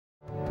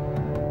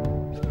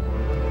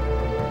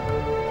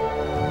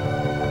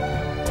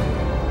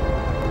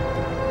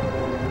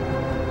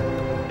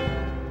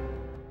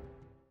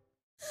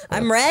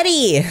I'm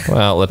ready.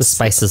 Well, The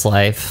spice is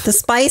life. The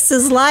spice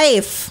is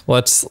life.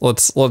 let's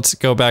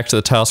go back to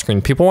the title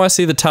screen. People want to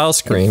see the title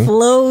screen.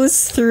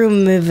 Flows through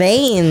my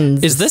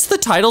veins. Is this the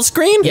title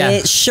screen? Yeah.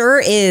 It sure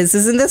is.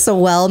 Isn't this a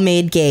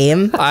well-made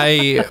game?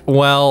 Okay.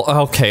 Oh,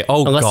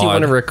 Unless God. you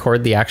want to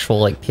record the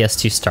actual like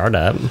PS2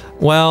 startup.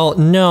 Well,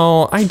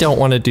 no, I don't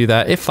want to do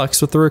that. It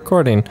fucks with the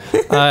recording.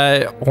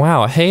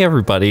 Wow. Hey,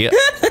 everybody.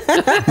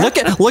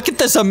 Look at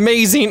this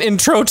amazing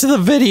intro to the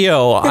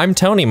video. I'm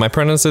Tony. My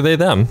pronouns are they,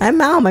 them. I'm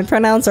Mal. My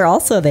pronouns are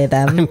also they,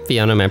 them.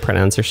 Fiona, my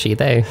pronouns are she,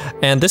 they.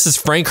 And this is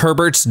Frank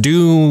Herbert's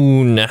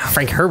Dune.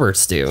 Frank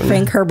Herbert's Dune.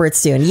 Frank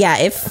Herbert's Dune. Yeah,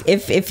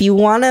 if you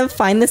want to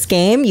find this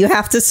game, you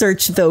have to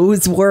search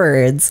those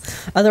words.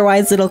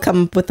 Otherwise, it'll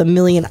come up with a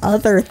million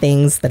other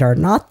things that are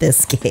not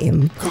this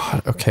game.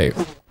 God, okay.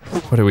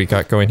 What do we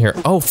got going here?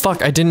 Oh,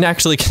 fuck. I didn't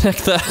actually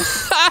connect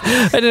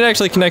I didn't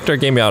actually connect our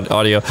game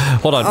audio.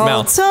 Hold on, Oh,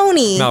 Mal.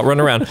 Tony. Mal, run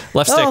around.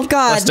 Left stick. Oh,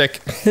 God. Left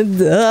stick.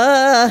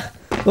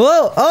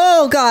 Whoa.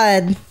 Oh,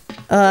 God.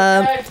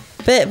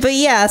 But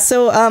yeah,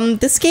 so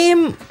this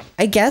game,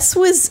 I guess,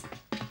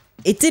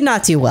 it did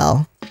not do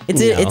well.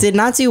 It did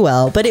not do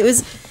well, but it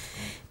was.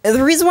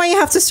 The reason why you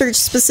have to search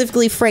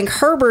specifically Frank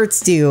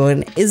Herbert's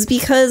Dune is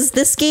because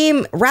this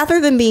game, rather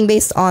than being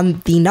based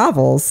on the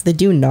novels, the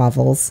Dune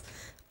novels,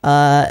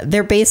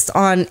 they're based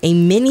on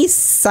a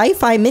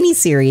sci-fi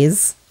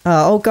miniseries.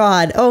 Oh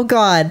God.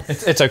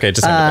 It's okay.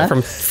 Just hand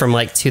it From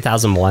like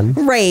 2001.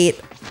 Right.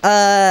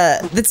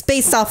 That's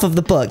based off of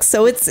the book.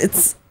 So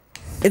it's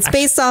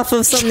based off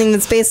of something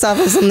that's based off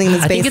of something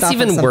that's I based think off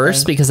it's of even worse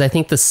something. because I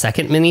think the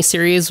second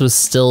miniseries was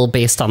still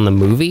based on the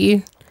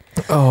movie.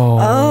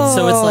 Oh.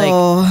 So it's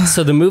like,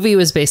 so the movie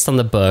was based on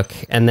the book,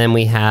 and then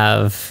we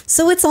have,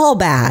 So it's all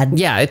bad.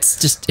 yeah,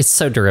 it's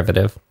so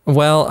derivative.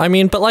 Well, I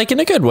mean, but like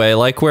in a good way.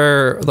 Like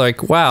where,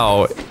 like,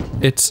 wow,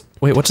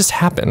 wait, what just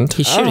happened?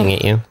 He's shooting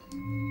at you.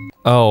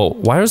 Oh,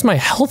 why was my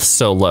health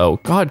so low?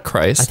 God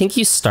Christ. I think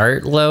you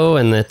start low,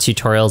 and the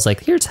tutorial's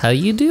like, here's how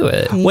you do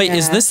it. Wait,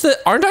 is this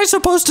aren't I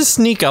supposed to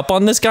sneak up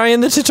on this guy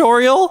in the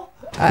tutorial?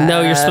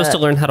 No, you're supposed to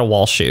learn how to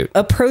wall shoot.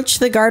 Approach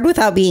the guard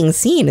without being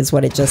seen is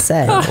what it just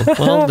said.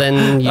 Well,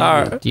 then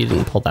you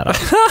didn't pull that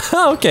off.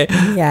 Okay.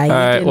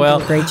 Yeah, you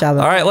did a great job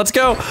of All right, let's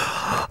go.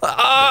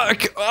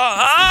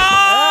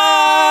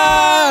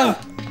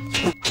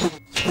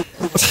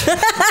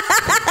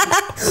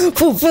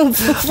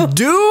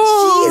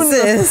 Dune.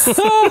 Jesus.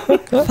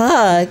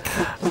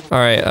 Fuck. All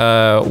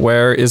right,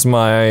 where's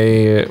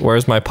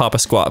my Papa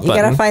Squat You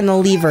button? gotta find the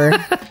lever.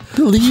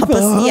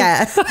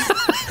 Yeah.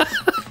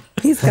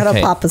 He's got a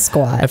Papa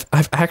Squat.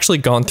 I've actually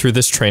gone through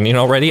this training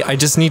already. I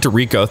just need to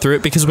re-go through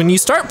it because when you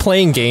start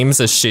playing games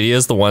as shitty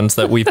as the ones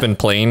that we've been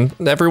playing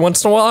every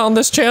once in a while on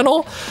this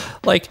channel,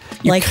 like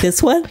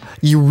this one?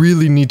 you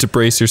really need to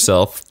brace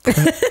yourself.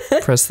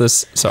 Press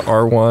this. So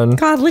R1.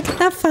 God, look at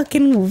that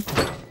fucking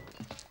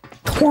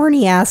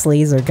corny ass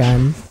laser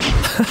gun.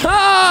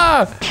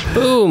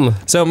 Boom.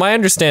 So my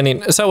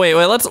understanding. So wait.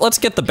 Let's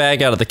get the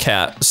bag out of the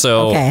cat.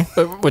 So, Okay.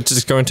 Which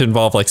is going to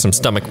involve like some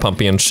stomach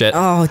pumping and shit.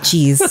 Oh,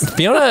 jeez.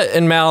 Fiona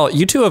and Mal,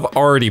 you two have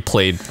already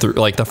played through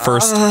like the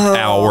first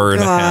hour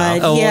and a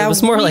half. God. Oh, Yeah, it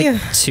was more we-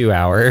 like 2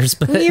 hours,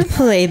 but You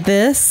played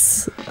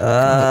this. What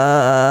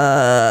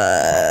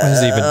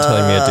is it even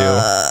telling me to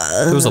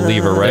do? There was a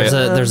lever, right?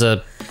 there's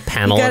a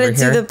panel Gotta over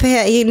do here.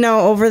 the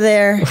over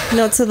there.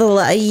 No, to the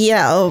left.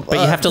 Yeah. Oh, But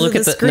you have to look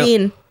at the-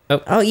 screen. no.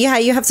 Oh. Oh, yeah.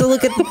 You have to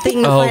look at the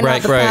thing to Oh, find out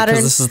right, the right. pattern.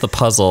 Because this is the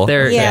puzzle.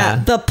 There, Yeah,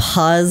 yeah. the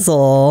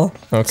puzzle.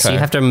 Okay. So you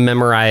have to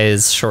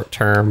memorize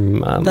short-term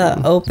The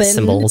open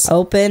symbols.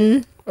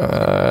 Open.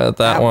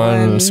 that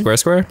one.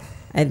 Square.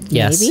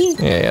 Yes. Maybe.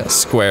 Yeah.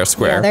 Square.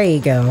 Yeah, there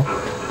you go.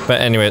 But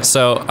anyway,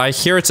 so I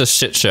hear it's a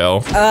shit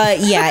show.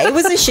 Yeah, it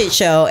was a shit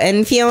show,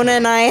 and Fiona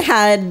and I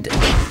had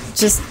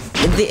just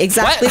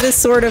exactly What? the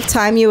sort of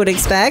time you would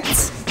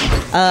expect.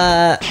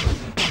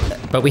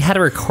 But we had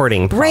a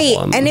recording Right,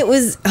 problem. and it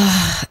was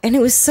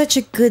such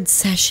a good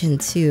session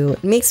too.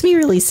 It makes me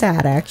really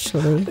sad,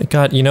 actually.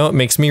 God, you know what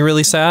makes me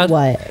really sad?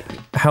 What?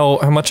 How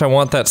much I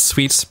want that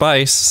sweet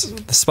spice.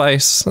 The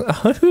spice. Sorry,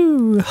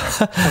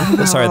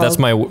 that's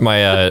my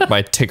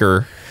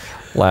Tigger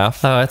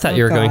laugh. Oh, I thought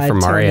you were going for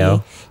God, Mario.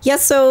 Tony. Yeah,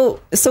 so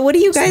what do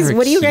you guys there a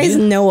what do you guys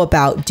key? know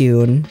about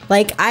Dune?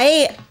 Like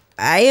I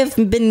have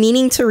been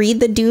meaning to read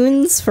the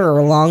Dunes for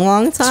a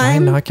long Did I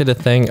time. not get a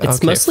thing? It's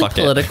okay, mostly fuck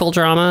it. political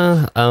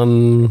drama.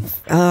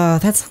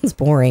 That sounds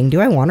boring. Do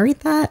I want to read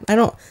that? I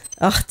don't.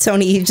 Oh,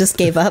 Tony, you just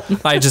gave up.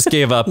 I just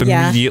gave up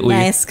Yeah, immediately.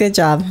 nice, good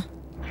job.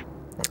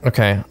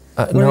 Okay.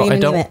 are No, you I gonna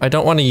don't. give it? I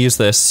don't want to use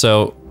this.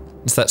 So,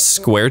 is that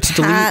square to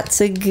delete?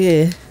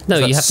 Patag. No,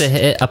 you have That's- to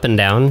hit up and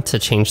down to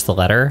change the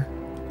letter.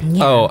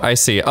 Oh, I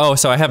see. Oh,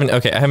 so I haven't.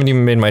 Okay, I haven't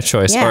even made my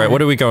choice. Yeah. All right,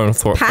 what are we going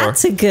for?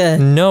 Patag.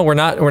 No, we're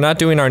not. We're not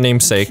doing our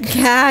namesake.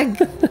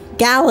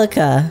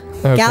 Gallica.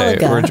 Okay,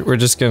 Galaga. we're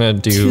just gonna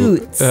do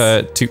Toots.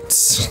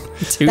 toots.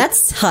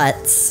 That's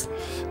Huts.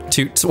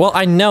 Toots. Well,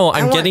 I know.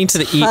 I'm want getting to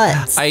the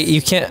Tuts.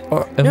 You can't.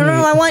 No,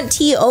 I want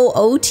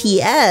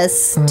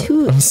Toots.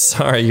 Toot.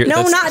 Sorry.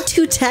 No, not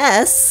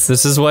Tootes.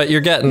 This is what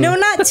you're getting. No,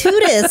 not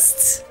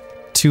Tootist.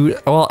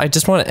 Well, I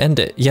just want to end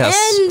it. Yes.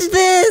 End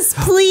this,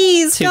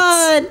 please, Toots.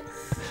 God.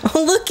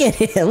 Oh, look at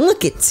him.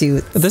 Look at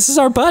Toots. This is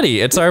our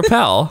buddy. It's our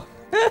pal.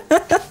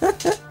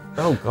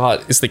 Oh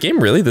God, is the game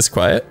really this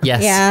quiet?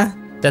 Yes. Yeah.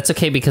 That's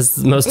okay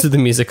because most of the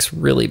music's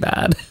really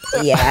bad.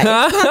 Yeah, it's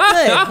not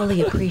good.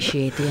 Fully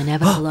appreciate the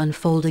inevitable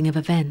unfolding of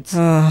events.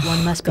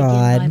 One must begin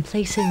by God.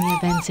 placing the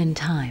events in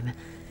time.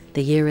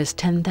 The year is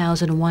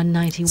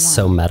 10,191.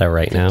 So meta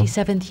right now.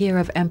 57th year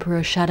of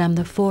Emperor Shaddam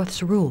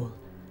IV's rule.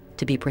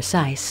 To be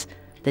precise,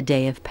 the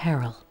Day of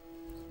Peril.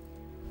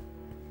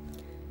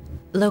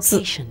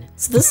 Location.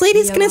 So this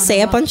lady's going to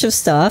say a bunch of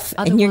stuff,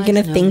 and you're going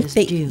to think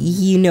that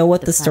you know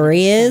what the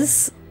story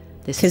is.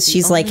 Because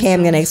she's like, hey,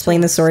 I'm going to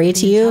explain the story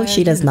to you.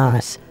 She does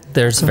not.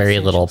 There's very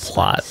little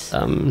plot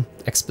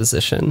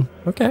exposition.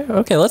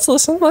 Okay, let's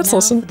listen. Let's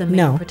listen. The main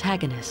No.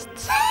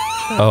 protagonists.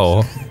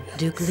 Oh.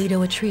 Duke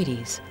Leto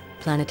Atreides,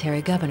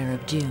 planetary governor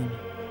of Dune.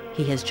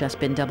 He has just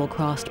been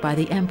double-crossed by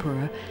the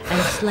Emperor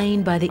and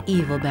slain by the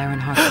evil Baron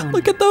Harkonnen.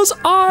 Look at those His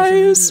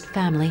eyes. immediate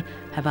family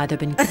have either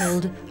been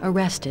killed,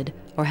 arrested,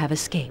 or have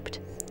escaped.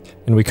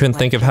 And we couldn't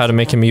think of how to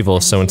make him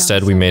evil, so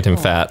instead we made him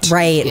fat.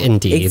 Right.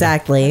 Indeed.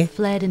 Exactly.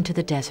 Fled into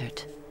the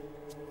desert.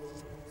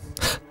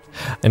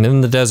 And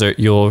in the desert,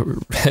 you'll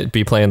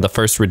be playing the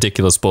first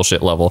ridiculous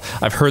bullshit level.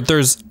 I've heard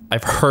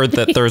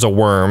that there's a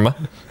worm.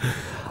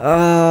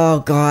 Oh,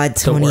 God,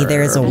 Tony,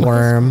 there's a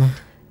worm.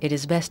 It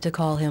is best to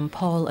call him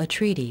Paul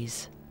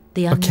Atreides.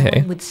 The unknown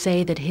Okay. would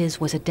say that his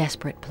was a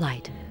desperate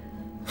plight.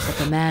 But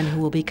the man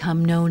who will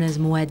become known as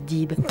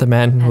Muad'Dib, The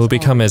man who will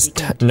become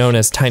known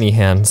as Tiny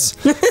Hands.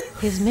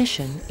 his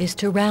mission is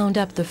to round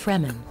up the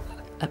Fremen,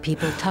 a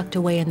people tucked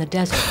away in the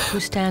desert who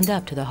stand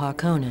up to the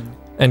Harkonnen.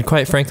 And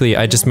quite frankly,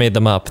 I just made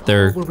them up.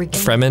 They're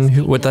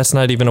Fremen. That's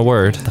not even a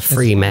word. The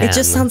free man. It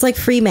just sounds like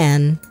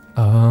Freeman.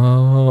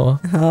 Oh.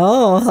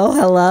 Oh,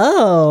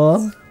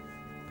 hello.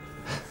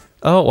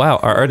 Oh wow,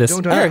 our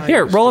artist.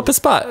 Here, roll up a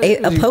spot. A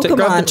Grab the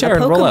Pokemon, chair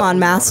and roll up. Pokemon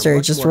master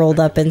just rolled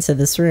up into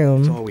this That's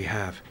room. all we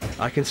have.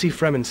 I can see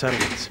Fremen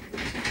settlements.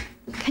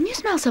 Can you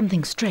smell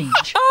something strange?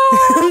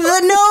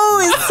 The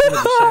nose! One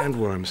of the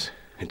sandworms.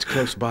 It's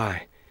close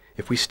by.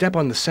 If we step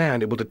on the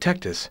sand, it will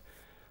detect us.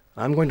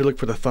 I'm going to look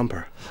for the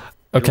thumper.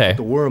 It'll Okay. let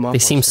the worm off They our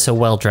seem so scent.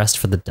 well dressed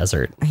for the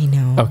desert. I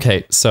know.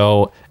 Okay,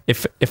 so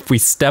if we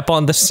step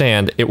on the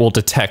sand, it will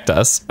detect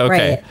us.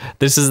 Okay, Right.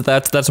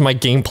 that's my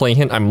gameplay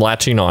hint. I'm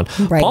latching on.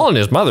 Right. Paul and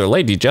his mother,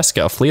 Lady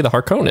Jessica, flee the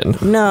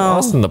Harkonnen. No.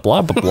 Lost in the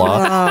blah blah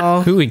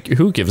blah.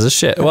 Who gives a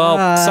shit? Well,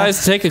 decides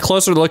to take a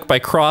closer look by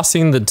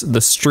crossing the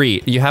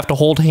street. You have to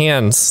hold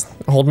hands.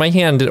 Hold my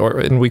hand,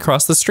 and we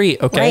cross the street.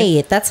 Okay.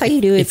 Right, that's how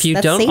you do it. If you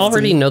That's don't safety.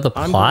 already know the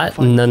I'm plot,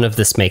 gonna find none of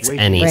this makes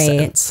any Right.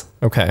 sense.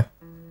 Okay.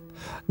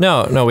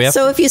 No, we have.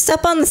 So if you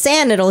step on the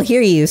sand, it'll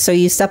hear you. So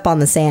you step on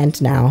the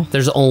sand now.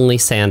 There's only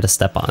sand to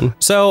step on.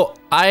 So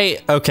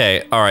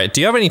okay, all right. Do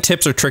you have any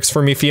tips or tricks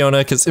for me, Fiona?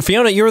 Because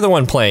Fiona, you're the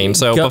one playing.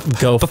 So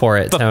Go for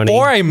it, Tony.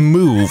 Before I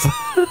move,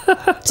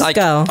 Just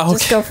go.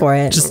 Just go for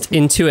it. Just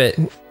into it.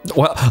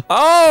 well,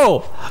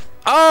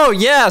 oh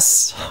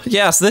yes,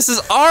 this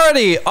is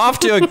already off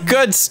to a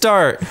good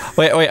start.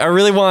 Wait, I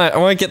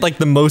want to get like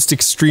the most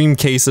extreme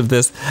case of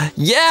this.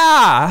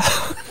 Yeah,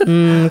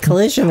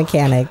 Collision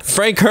mechanic.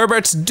 Frank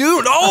Herbert's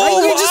Dune.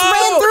 Oh, You just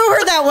ran through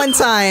her that one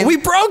time. We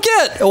broke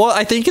it. Well,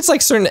 I think it's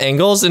like certain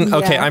angles, and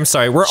okay, Yeah. I'm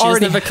sorry. We're She doesn't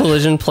already have a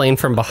collision plane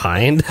from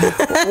behind.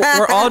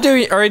 we're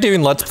already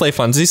doing Let's Play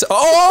funsies.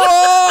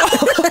 Oh,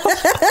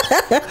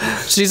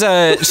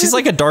 she's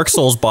like a Dark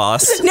Souls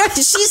boss. No,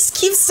 she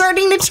keeps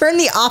starting to turn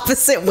the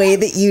opposite way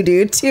that you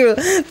do too.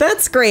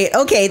 That's great.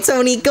 Okay,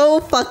 Tony, go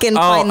fucking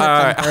find the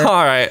thumper.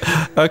 all right.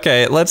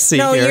 Okay, let's see.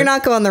 No, here. you're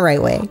not going the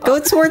right way. Go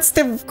towards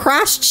the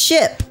crashed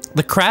ship.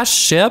 The crashed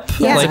ship.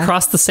 Yeah. Like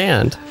across the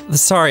sand.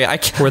 Sorry, I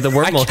can't. Where the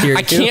worm will hear I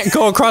you. can't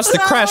go across the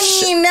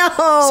crashed Tony, ship.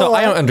 no. So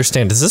I don't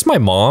understand. Is this my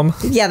mom?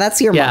 Yeah,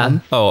 that's your Yeah.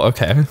 mom. Oh,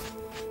 okay.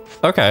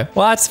 Okay,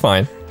 well that's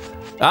fine.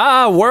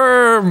 Ah,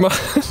 worm.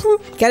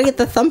 Gotta get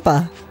the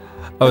thumper.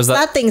 Oh, is That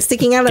that? thing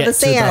sticking out of Get the to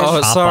the- sand.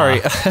 Oh,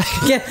 sorry.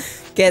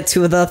 Get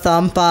to the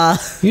thumper.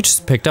 You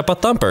just picked up a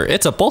thumper.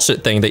 It's a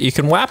bullshit thing that you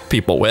can whap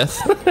people with.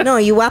 No,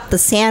 you whap the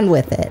sand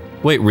with it.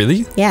 Wait,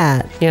 really?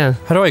 Yeah. Yeah.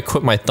 How do I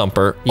equip my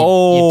thumper? You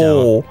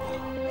Oh.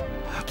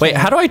 Wait,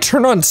 how do I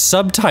turn on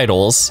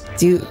subtitles? I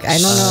don't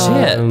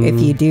know Shit. if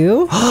you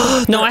do.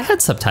 No, I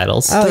had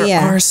subtitles. Oh, There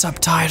yeah. are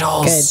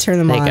subtitles. Good. Turn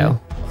them There on. you go.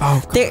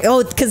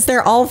 Because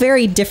they're all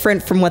very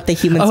different from what the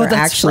humans Oh, are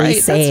that's actually right,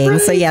 that's saying.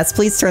 So right. yes,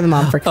 please turn them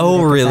on for. Oh,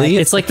 comedic really?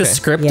 effect. It's like the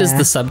script is Yeah.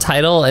 the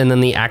subtitle, and then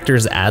the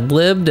actors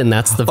ad-libbed, and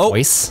that's the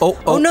voice.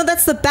 Oh no,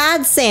 that's the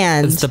bad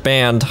sand. It's the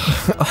band.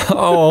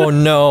 Oh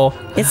no.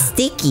 It's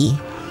sticky.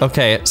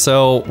 Okay,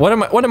 so what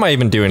am I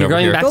even doing over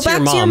going here? back Go to your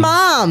back to your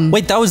mom. mom.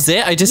 Wait, that was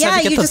it? I just Yeah, had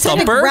to get you the just had to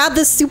thumper? grab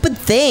this stupid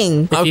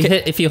thing.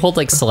 If you hold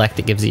like select,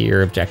 it gives you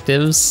your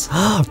objectives.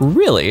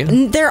 Really?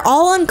 They're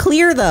all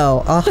unclear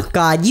though. Oh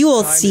God, you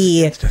will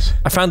see. Against us.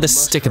 I found this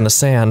stick in the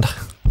sand.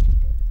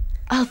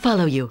 I'll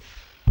follow you.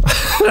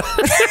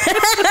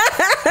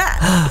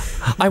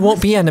 I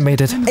won't be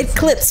animated. It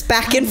clips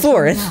back and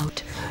forth.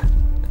 Out.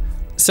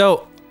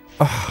 So,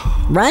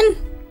 Run.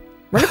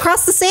 Run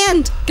across the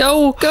sand.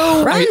 Go.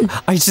 Run.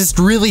 I just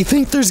really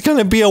think there's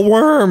gonna be a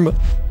worm.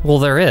 Well,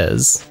 there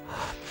is.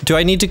 Do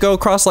I need to go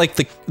across like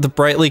the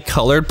brightly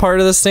colored part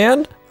of the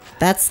sand?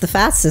 That's the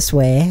fastest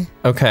way.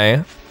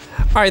 Okay.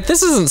 All right,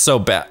 this isn't so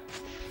bad.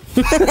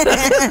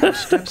 The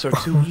steps are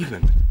too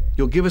even.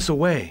 You'll give us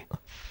away.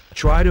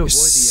 Try to avoid the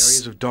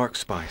areas of dark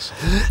spice.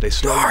 They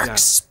slow you down. Dark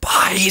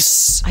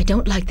spice. I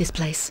don't like this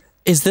place.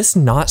 Is this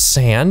not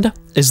sand?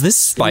 Is this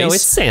spice? No,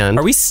 it's sand.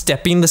 Are we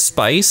stepping the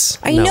spice?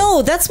 I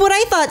know, that's what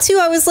I thought too.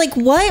 I was like,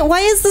 what?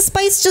 Why is the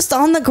spice just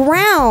on the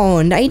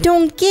ground? I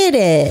don't get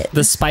it.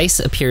 The spice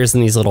appears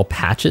in these little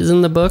patches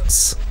in the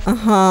books.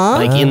 Uh-huh.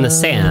 Like in the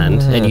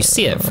sand, and you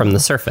see it from the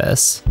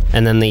surface.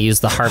 And then they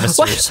use the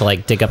harvesters to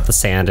like dig up the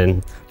sand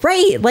and...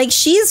 Right, like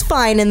she's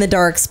fine in the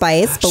dark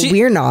spice, but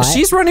we're not.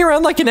 She's running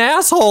around like an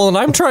asshole, and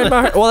I'm trying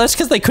my... Well, that's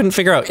because they couldn't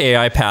figure out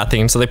AI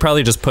pathing, so they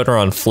probably just put her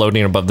on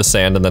floating above the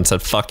sand and then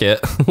said, fuck it.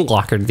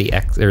 lock her to the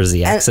exits.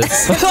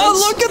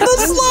 Oh, look at the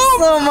slope!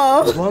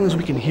 Slow-mo. As long as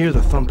we can hear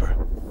the thumper.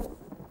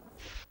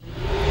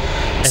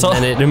 And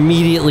then it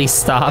immediately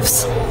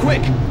stops.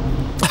 Quick!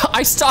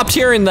 I stopped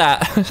hearing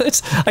that.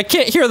 I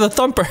can't hear the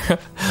thumper.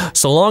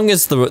 So long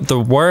as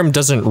the worm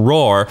doesn't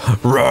roar.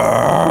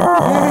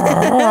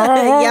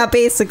 Yeah,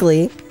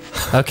 basically.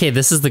 Okay,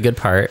 this is the good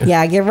part.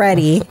 Yeah, get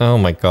ready. Oh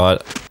my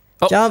god.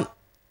 Oh. Jump.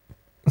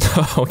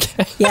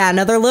 Okay. Yeah,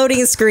 another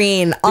loading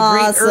screen.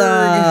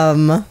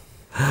 Awesome.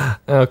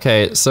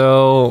 Okay,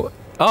 so...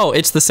 Oh,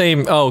 it's the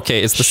same... Oh,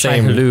 okay, it's the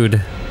same...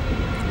 Lude.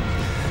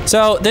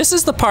 So, this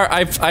is the part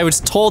I was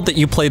told that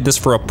you played this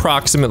for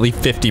approximately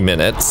 50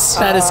 minutes.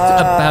 That is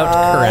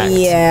about correct.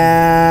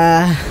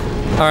 Yeah.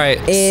 Alright.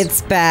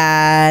 It's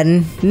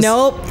bad.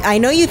 Nope. I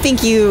know you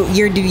think you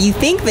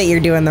think that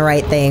you're doing the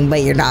right thing,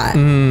 but you're not.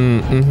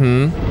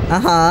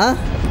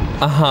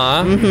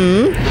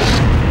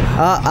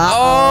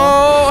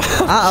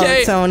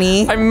 Okay.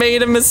 Tony. I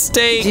made a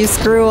mistake. Did you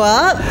screw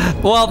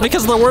up? Well,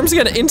 because the worm's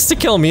gonna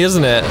insta-kill me,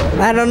 isn't it?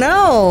 I don't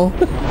know.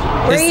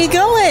 Where are you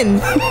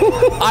going?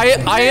 I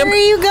am... Where are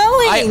you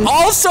going? I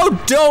also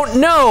don't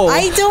know.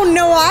 I don't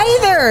know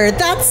either.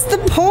 That's the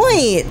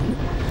point.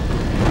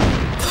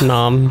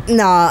 Nom.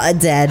 Nah,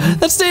 dead.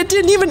 It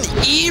didn't even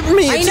eat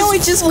me. I know,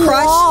 it just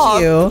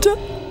crushed you.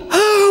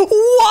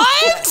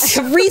 What?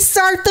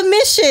 Restart the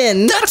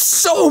mission. That's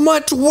so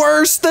much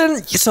worse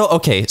than... So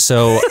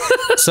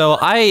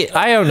I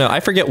don't know. I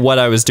forget what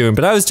I was doing,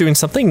 but I was doing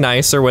something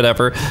nice or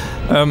whatever.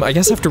 I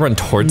guess I have to run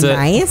towards it.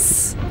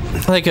 Nice.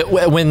 Like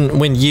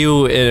when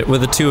you,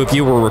 with the two of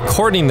you were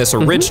recording this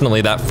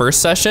originally, that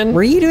first session.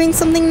 Were you doing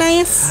something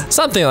nice?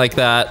 Something like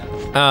that.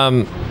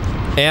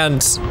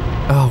 And,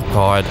 oh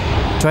God.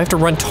 Do I have to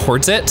run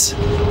towards it?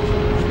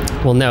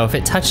 Well, no, if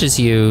it touches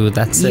you,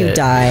 that's it. You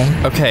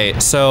die. Okay,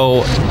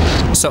 so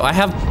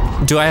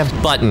do I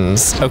have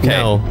buttons?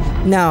 Okay.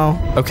 No.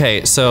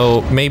 Okay, so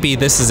maybe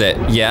this is it.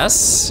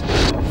 Yes.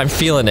 I'm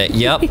feeling it.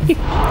 Yep.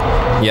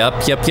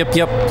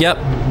 Yep.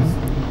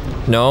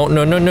 No.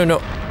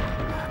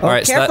 All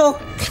right, careful.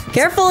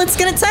 Careful, it's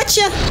gonna touch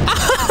you.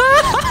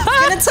 It's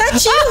gonna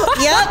touch you.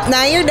 Yep,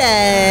 now you're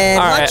dead.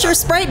 All right. Watch your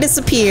sprite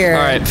disappear.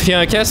 All right,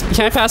 Fiona,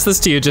 can I pass this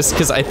to you just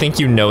because I think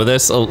you know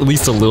this at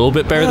least a little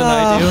bit better than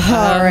I do?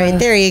 All right,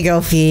 there you go,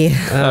 Fee.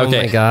 Oh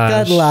Okay. my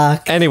gosh. Good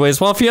luck. Anyways,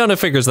 while Fiona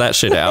figures that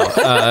shit out,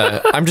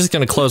 I'm just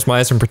gonna close my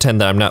eyes and pretend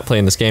that I'm not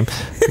playing this game.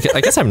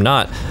 I guess I'm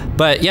not.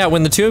 But yeah,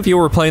 when the two of you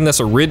were playing this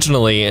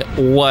originally,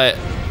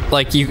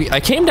 I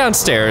came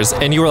downstairs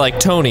and you were like,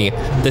 Tony,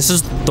 this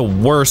is the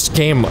worst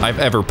game I've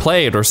ever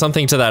played or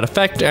something to that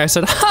effect. And I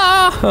said,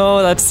 ha,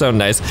 oh, that's so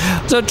nice.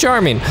 So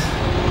charming.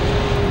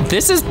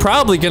 This is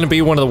probably going to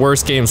be one of the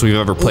worst games we've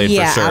ever played for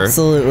sure. Yeah,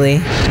 absolutely.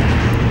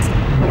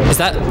 Is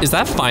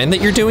that fine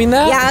that you're doing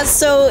that? Yeah,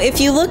 so if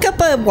you look up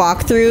a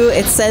walkthrough,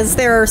 it says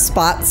there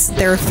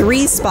are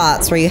 3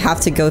 spots where you have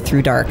to go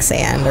through dark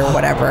sand or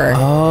whatever.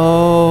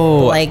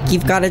 Oh. Like,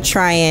 you've got to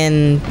try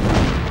and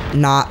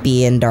not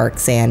be in dark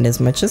sand as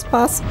much as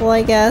possible,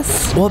 I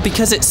guess. Well,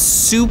 because it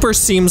super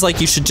seems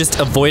like you should just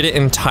avoid it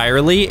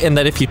entirely, and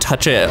that if you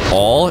touch it at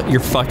all,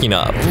 you're fucking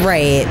up.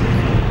 Right.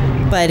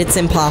 But it's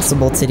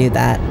impossible to do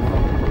that.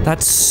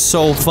 That's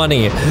so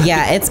funny.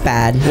 Yeah, it's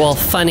bad. Well,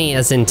 funny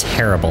as in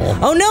terrible.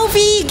 Oh no,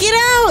 V, get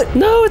out!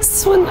 No, it's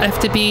this one. I have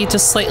to be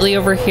just slightly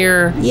over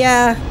here.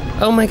 Yeah.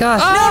 Oh my gosh.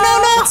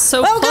 No. It's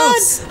so oh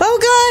close. God. Oh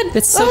God.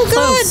 It's so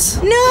close.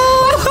 God. No.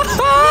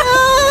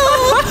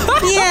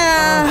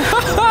 Yeah.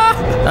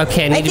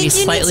 Okay, I need to be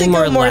slightly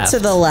more more left. to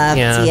the left.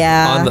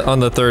 Yeah.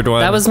 On the third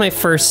one. That was my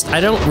first. I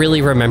don't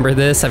really remember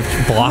this.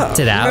 I've blocked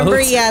it out.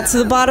 Remember, yeah, to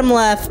the bottom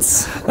left.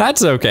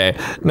 That's okay.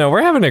 No,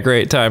 we're having a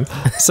great time.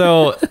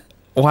 So,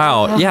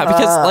 wow, yeah,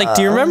 because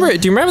do you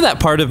remember that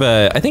part of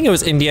I think it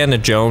was Indiana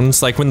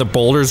Jones, like when the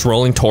boulder's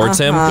rolling towards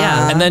him,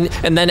 Yeah. and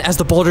then as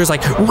the boulder's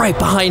like right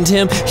behind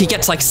him, he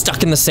gets like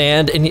stuck in the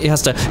sand and he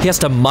has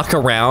to muck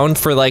around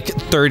for like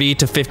 30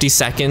 to 50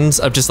 seconds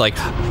of just like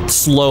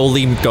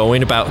slowly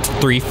going about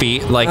 3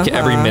 feet like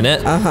every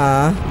minute.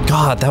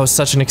 God, that was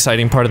such an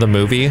exciting part of the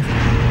movie.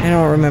 I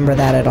don't remember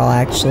that at all,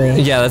 actually.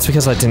 Yeah, that's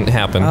because that didn't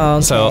happen. Oh,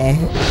 okay. So,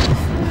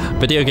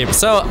 Video game.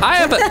 So I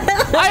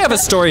have a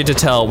story to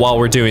tell while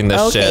we're doing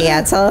this shit. Okay,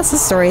 yeah, tell us a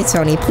story,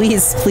 Tony.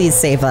 Please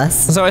save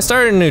us. So I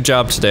started a new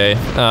job today,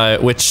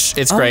 which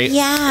it's great.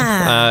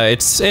 Yeah.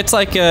 It's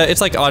like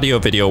audio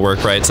video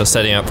work, right? So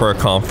setting up for a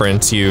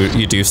conference,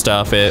 you do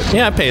stuff. It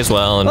pays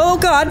well and Oh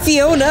God,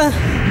 Fiona.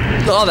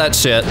 all that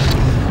shit.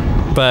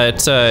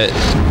 But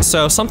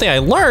so something I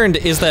learned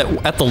is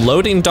that at the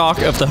loading dock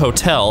of the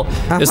hotel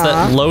is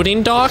that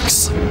loading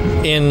docks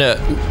in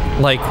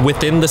like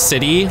within the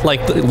city,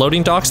 like the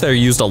loading docks that are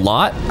used a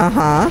lot,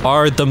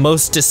 are the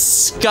most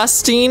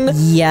disgusting,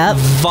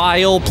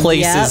 vile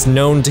places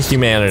known to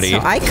humanity. So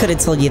I could have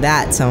told you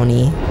that,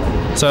 Tony.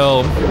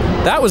 So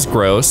that was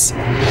gross.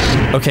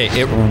 Okay,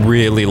 it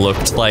really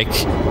looked like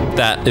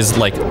that is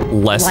like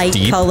less Light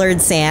deep. colored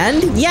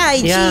sand? Yeah,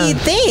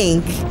 gee,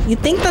 you'd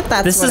think that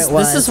that's what it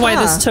was. This is why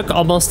this took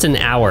almost an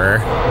hour.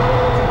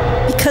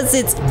 Because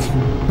it's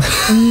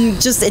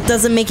just, it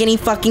doesn't make any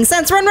fucking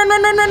sense. Run.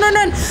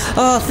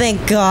 Oh,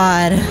 thank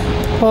God.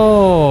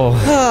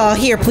 Oh,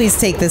 here, please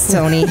take this,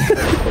 Tony.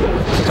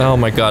 Oh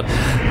my God.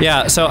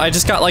 Yeah, so I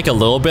just got like a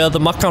little bit of the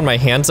muck on my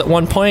hands at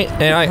one point,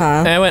 and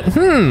I went,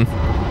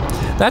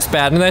 that's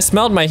bad. And I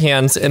smelled my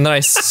hands, and then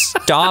I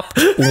stopped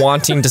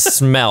wanting to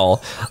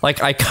smell.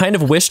 Like, I kind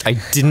of wished I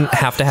didn't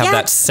have to have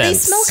that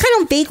sense. They smell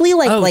kind of vaguely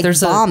like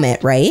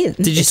vomit, right?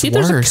 Did you see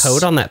there's a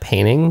code on that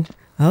painting?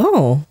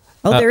 Oh,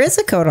 there is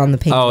a code on the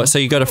painting. Oh, so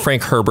you go to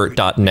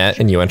frankherbert.net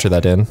and you enter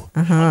that in.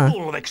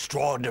 Full of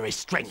extraordinary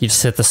strength. You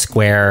just hit the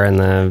square and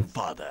the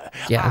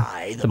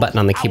the button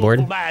on the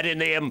keyboard. Man in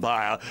the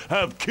Empire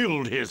have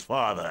killed his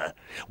father.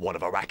 One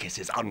of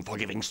Arrakis's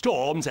unforgiving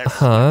storms has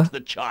swept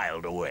the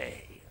child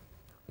away.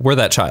 We're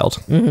that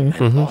child. An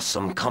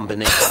awesome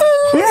combination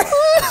of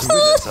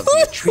rulers of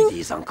the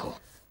Atreides, uncle.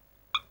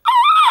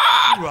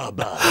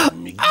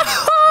 Rabban, you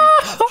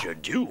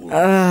recaptured Dune.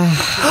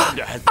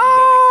 Surrender has been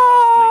very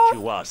costly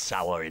to us.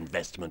 Our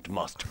investment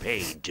must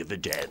pay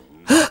dividends.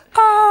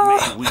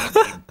 May we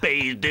be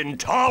bathed in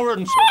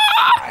torrents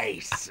of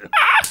ice.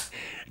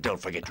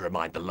 Don't forget to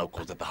remind the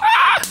locals of the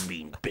heart of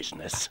mean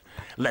business.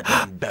 Let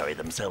them bury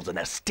themselves in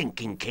their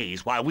stinking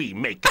caves while we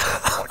make our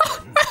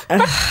fortune.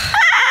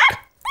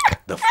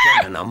 The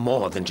Fremen are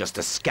more than just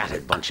a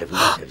scattered bunch of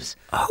natives.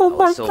 Oh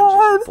my Our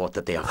soldiers report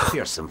that they are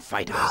fearsome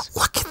fighters.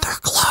 Look at their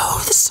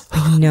clothes.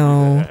 I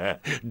know.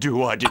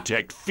 Do I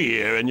detect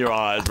fear in your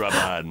eyes,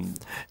 Rabban?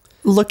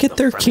 Look at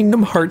their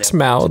Kingdom Hearts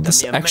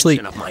mouths. Actually,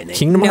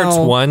 Kingdom Hearts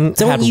 1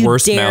 had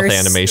worse mouth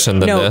animation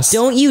than this.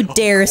 Don't you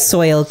dare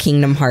soil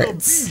Kingdom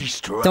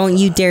Hearts. Don't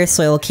you dare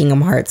soil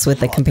Kingdom Hearts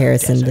with a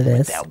comparison to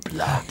this.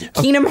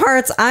 Kingdom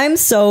Hearts, I'm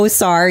so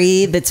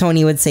sorry that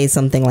Tony would say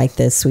something like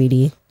this,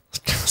 sweetie.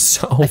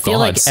 I feel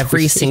like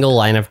every single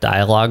line of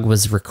dialogue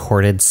was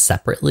recorded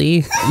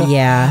separately.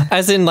 Yeah.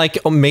 As in, like,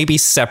 maybe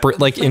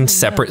separate, like in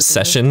separate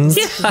sessions.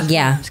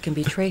 Yeah. Can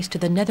be traced to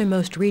the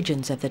nethermost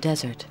regions of the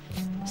desert.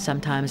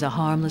 Sometimes a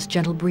harmless,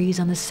 gentle breeze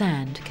on the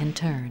sand can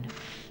turn.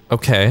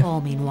 Okay.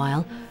 Paul,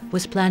 meanwhile,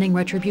 was planning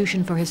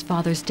retribution for his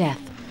father's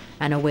death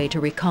and a way to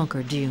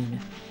reconquer Dune.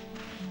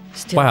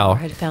 Stillmore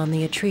had found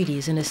the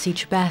Atreides in a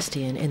siege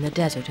bastion in the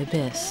desert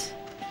abyss.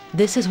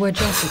 This is where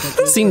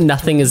Jessica... See,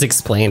 nothing is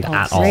explained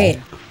at all.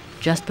 Right.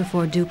 Just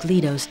before Duke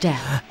Leto's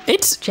death.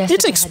 It's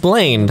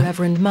explained,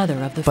 Reverend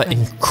Mother of the but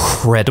Fremen.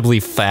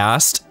 incredibly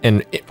fast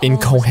and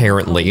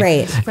incoherently.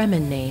 Right.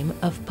 Fremen name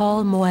of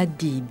Paul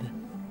Muad'Dib.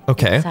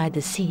 Okay. Inside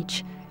the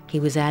siege, he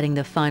was adding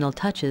the final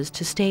touches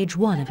to stage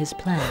 1 of his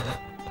plan.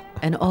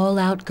 An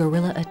all-out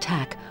guerrilla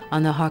attack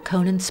on the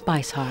Harkonnen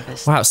spice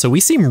harvest. Wow, so we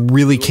seem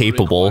really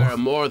capable. Require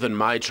more than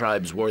my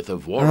tribe's worth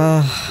of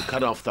warriors to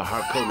cut off the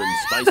Harkonnen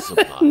spice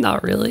supply.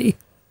 Not really.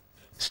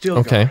 Still,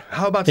 okay.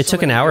 How about It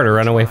took an hour to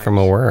run away from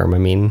a worm. I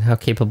mean, how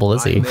capable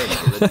is he?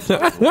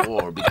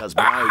 War because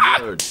my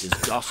word is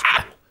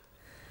gospel.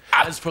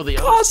 As for the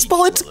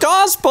Gospel, it's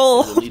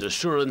gospel. you'll need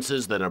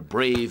assurances that a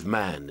brave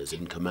man is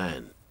in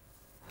command.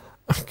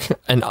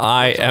 And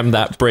I am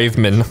that brave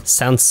man.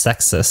 Sounds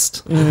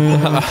sexist.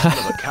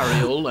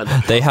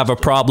 They have a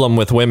problem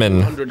with women.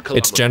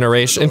 It's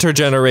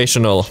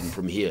intergenerational.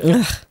 From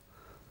here.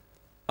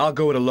 I'll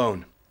go it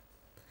alone.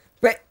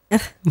 Right.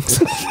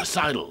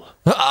 Recital.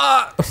 When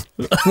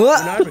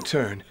I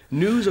return,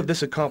 news of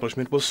this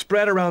accomplishment will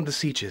spread around the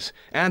sieges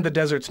and the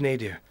desert's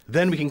nadir.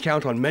 Then we can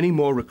count on many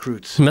more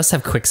recruits. He must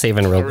have quick save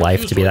in real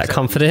life to be that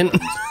confident.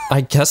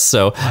 I guess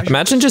so.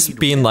 Imagine just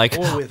being like,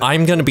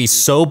 I'm gonna be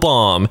so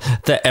bomb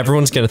that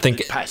everyone's gonna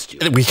think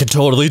we could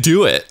totally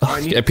do it.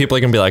 And people are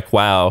gonna be like,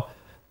 wow,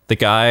 the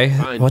guy,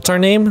 what's our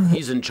name?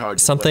 He's in charge.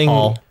 Something.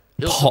 Paul.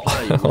 Paul.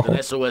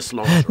 SOS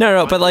launcher.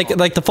 No, but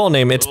like the full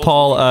name, it's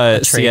Paul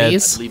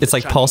Atreides? Sied. It's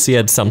like Paul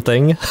Sied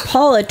something.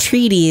 Paul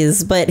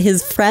Atreides, but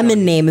his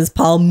Fremen name is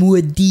Paul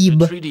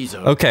Muad'Dib.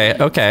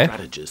 Okay.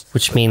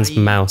 Which means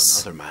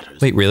mouse.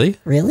 Wait, really?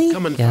 Really?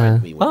 Come and Yeah.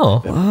 find me when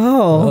Oh.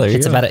 Oh. There you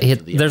It's go. about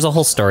it. There's a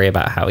whole story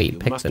about how he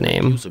picked the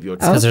name.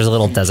 Because there's a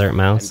little desert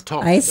mouse.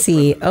 I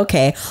see.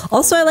 Okay.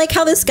 Also, I like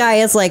how this guy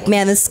is like,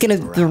 man, this is gonna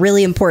be a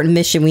really important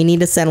mission. We need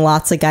to send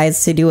lots of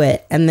guys to do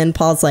it. And then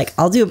Paul's like,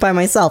 I'll do it by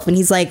myself. And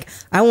he's like,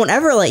 I won't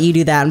ever let you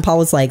do that. And Paul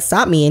was like,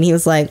 stop me. And he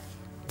was like,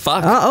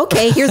 fuck. Oh,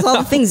 okay, here's all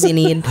the things you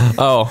need.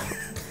 Oh,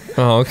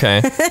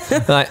 okay.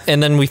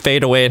 And then we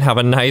fade away and have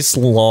a nice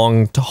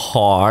long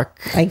talk.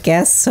 I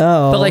guess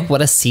so. But like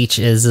what a siege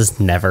is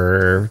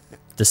never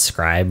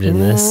described in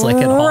this, like,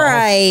 at all.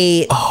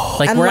 Right.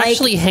 Like, and we're like,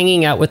 actually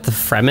hanging out with the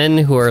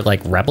Fremen, who are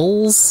like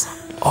rebels.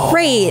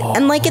 Right.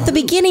 And like at the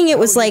beginning, it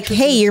was like,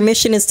 hey, your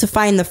mission is to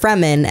find the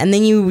Fremen. And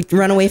then you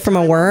run away from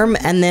a worm.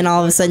 And then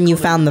all of a sudden you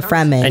found the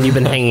Fremen. And you've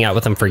been hanging out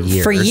with them for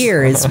years. For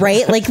years,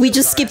 right? Like we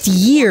just skipped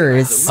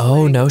years.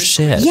 Oh, no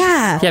shit.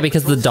 Yeah. Yeah,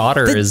 because the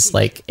daughter is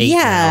like 8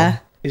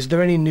 now. Is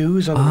there any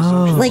news on the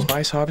resumption Like, of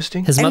spice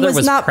harvesting? His mother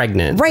was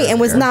pregnant. Right, and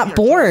was not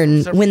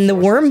born when the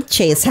worm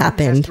chase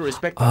happened.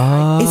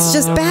 It's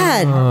just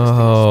bad.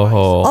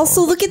 Oh.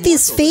 Also, look at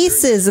these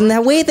faces and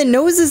the way the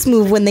noses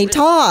move when they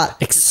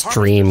talk.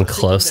 Extreme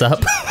close-up.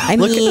 I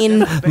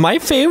mean... My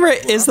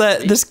favorite is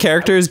that this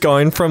character is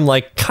going from,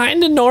 like,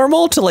 kind of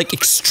normal to, like,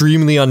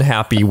 extremely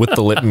unhappy with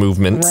the lip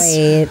movements.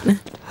 Right.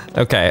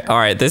 Okay, all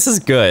right, this is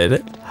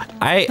good.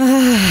 I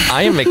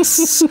am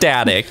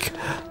ecstatic.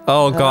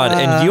 Oh god,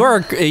 and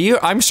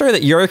I'm sure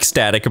that you're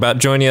ecstatic about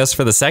joining us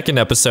for the second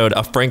episode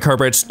of Frank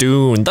Herbert's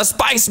Dune. The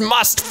spice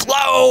must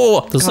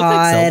flow. Those look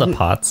like Zelda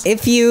pots.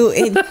 If you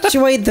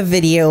enjoyed the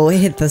video,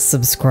 hit the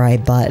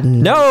subscribe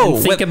button. No,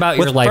 and think about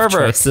your life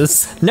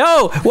choices.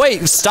 No,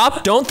 wait,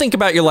 stop. Don't think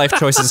about your life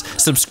choices.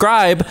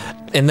 Subscribe,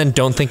 and then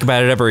don't think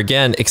about it ever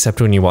again,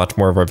 except when you watch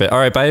more of our videos. All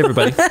right, bye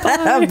everybody.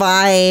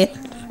 Bye.